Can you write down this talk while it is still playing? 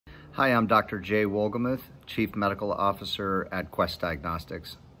Hi, I'm Dr. Jay Wohlgemuth, Chief Medical Officer at Quest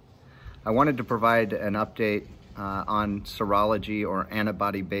Diagnostics. I wanted to provide an update on serology or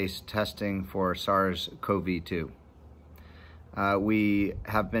antibody-based testing for SARS-CoV-2. We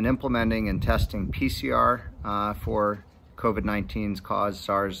have been implementing and testing PCR for COVID-19's cause,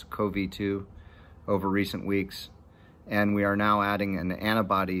 SARS-CoV-2, over recent weeks, and we are now adding an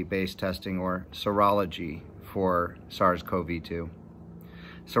antibody-based testing or serology for SARS-CoV-2.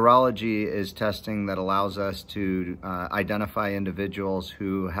 Serology is testing that allows us to identify individuals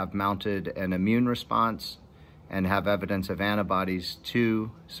who have mounted an immune response and have evidence of antibodies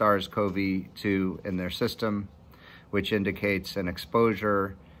to SARS-CoV-2 in their system, which indicates an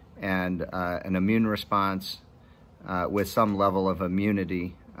exposure and an immune response with some level of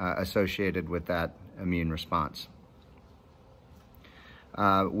immunity associated with that immune response.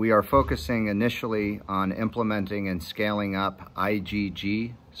 We are focusing initially on implementing and scaling up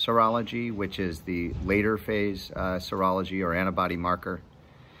IgG serology, which is the later phase serology or antibody marker.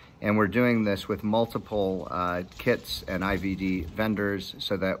 And we're doing this with multiple kits and IVD vendors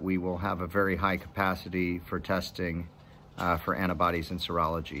so that we will have a very high capacity for testing for antibodies and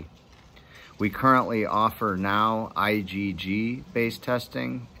serology. We currently offer now IgG-based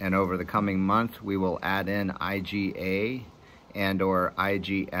testing, and over the coming month we will add in IgA and or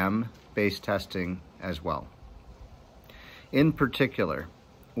IgM-based testing as well. In particular,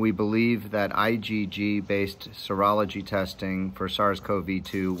 we believe that IgG-based serology testing for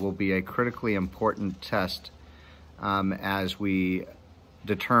SARS-CoV-2 will be a critically important test as we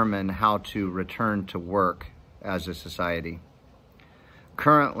determine how to return to work as a society.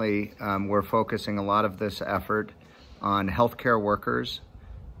 Currently, we're focusing a lot of this effort on healthcare workers,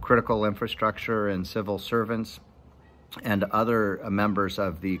 critical infrastructure and civil servants, and other members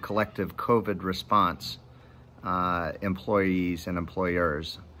of the collective COVID response, employees and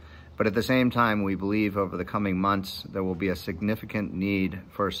employers. But at the same time, we believe over the coming months there will be a significant need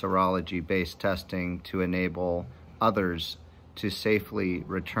for serology-based testing to enable others to safely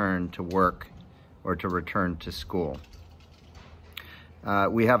return to work or to return to school.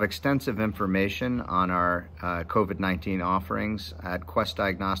 We have extensive information on our COVID-19 offerings at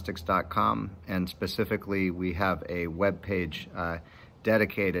questdiagnostics.com, and specifically we have a web page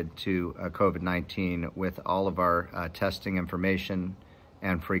dedicated to COVID-19 with all of our testing information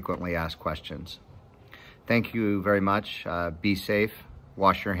and frequently asked questions. Thank you very much. Be safe,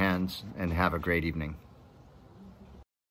 wash your hands, and have a great evening.